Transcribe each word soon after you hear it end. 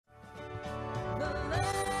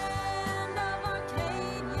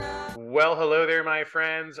Well, hello there, my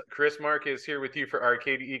friends. Chris Marcus here with you for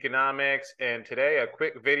Arcade Economics. And today, a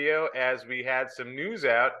quick video as we had some news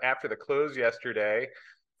out after the close yesterday.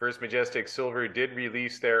 First Majestic Silver did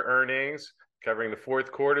release their earnings covering the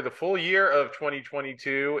fourth quarter, the full year of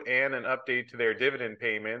 2022, and an update to their dividend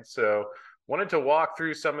payments. So, wanted to walk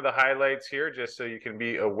through some of the highlights here just so you can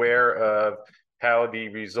be aware of how the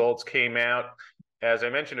results came out. As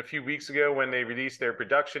I mentioned a few weeks ago when they released their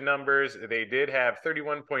production numbers, they did have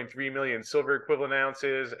 31.3 million silver equivalent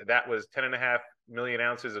ounces. That was 10.5 million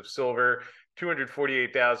ounces of silver,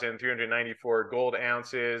 248,394 gold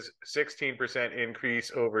ounces, 16%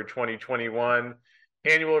 increase over 2021.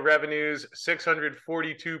 Annual revenues,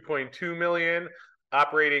 642.2 million.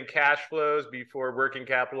 Operating cash flows before working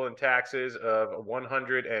capital and taxes of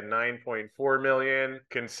 109.4 million.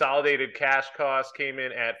 Consolidated cash costs came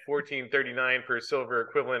in at 14.39 per silver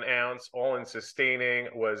equivalent ounce. All-in sustaining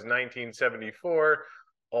was 19.74.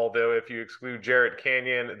 Although if you exclude Jarrett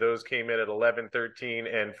Canyon, those came in at 11.13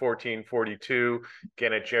 and 14.42.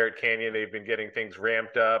 Again, at Jarrett Canyon, they've been getting things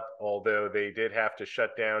ramped up, although they did have to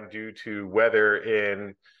shut down due to weather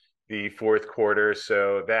in the fourth quarter.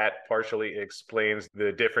 So that partially explains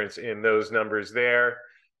the difference in those numbers there.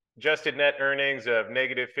 Adjusted net earnings of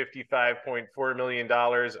negative $55.4 million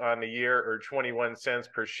on the year, or 21 cents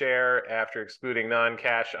per share after excluding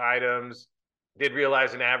non-cash items. Did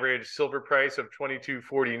realize an average silver price of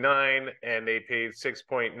 $22.49, and they paid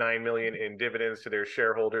 $6.9 million in dividends to their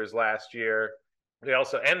shareholders last year. They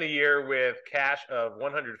also end the year with cash of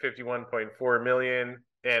 $151.4 million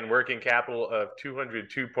and working capital of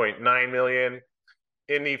 $202.9 million.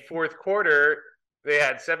 In the fourth quarter, they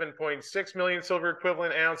had 7.6 million silver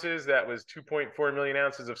equivalent ounces. That was 2.4 million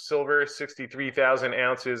ounces of silver, 63,000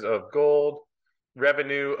 ounces of gold.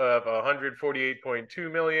 Revenue of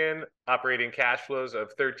 148.2 million, operating cash flows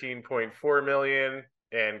of 13.4 million,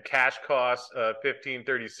 and cash costs of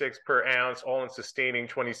 15.36 per ounce, all in sustaining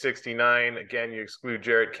 20.69. Again, you exclude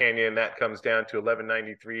Jarrett Canyon, that comes down to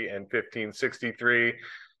 11.93 and 15.63.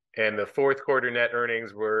 And the fourth quarter net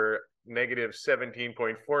earnings were negative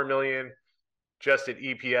 17.4 million, adjusted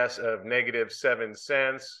EPS of negative 7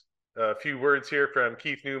 cents. A few words here from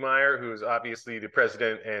Keith Neumeyer, who is obviously the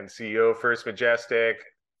president and CEO of First Majestic.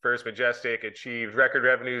 First Majestic achieved record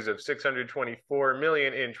revenues of $624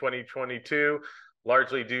 million in 2022,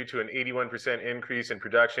 largely due to an 81% increase in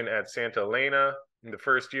production at Santa Elena. In the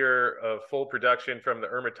first year of full production from the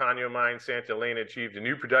Ermitaño mine, Santa Elena achieved a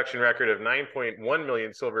new production record of 9.1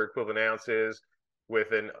 million silver equivalent ounces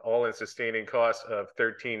with an all-in sustaining cost of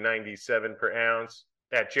 $13.97 per ounce.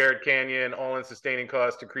 At Jarrett Canyon, all-in sustaining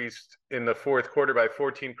costs decreased in the fourth quarter by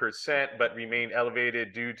 14%, but remained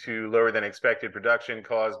elevated due to lower than expected production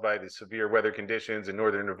caused by the severe weather conditions in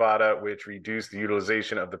northern Nevada, which reduced the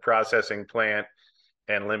utilization of the processing plant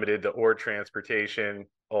and limited the ore transportation.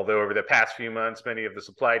 Although over the past few months, many of the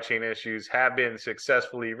supply chain issues have been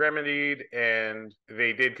successfully remedied, and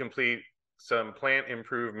they did complete some plant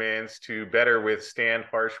improvements to better withstand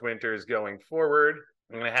harsh winters going forward.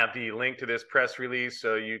 I'm going to have the link to this press release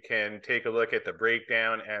so you can take a look at the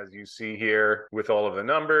breakdown as you see here with all of the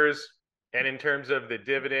numbers. And in terms of the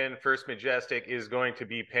dividend, First Majestic is going to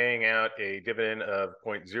be paying out a dividend of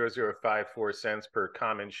 0.0054 cents per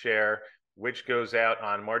common share, which goes out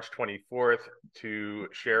on March 24th to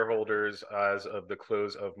shareholders as of the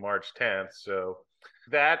close of March 10th. So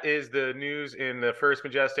that is the news in the First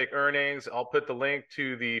Majestic earnings. I'll put the link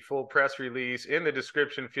to the full press release in the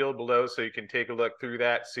description field below so you can take a look through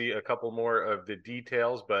that, see a couple more of the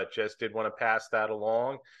details, but just did want to pass that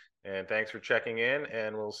along. And thanks for checking in,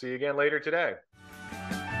 and we'll see you again later today.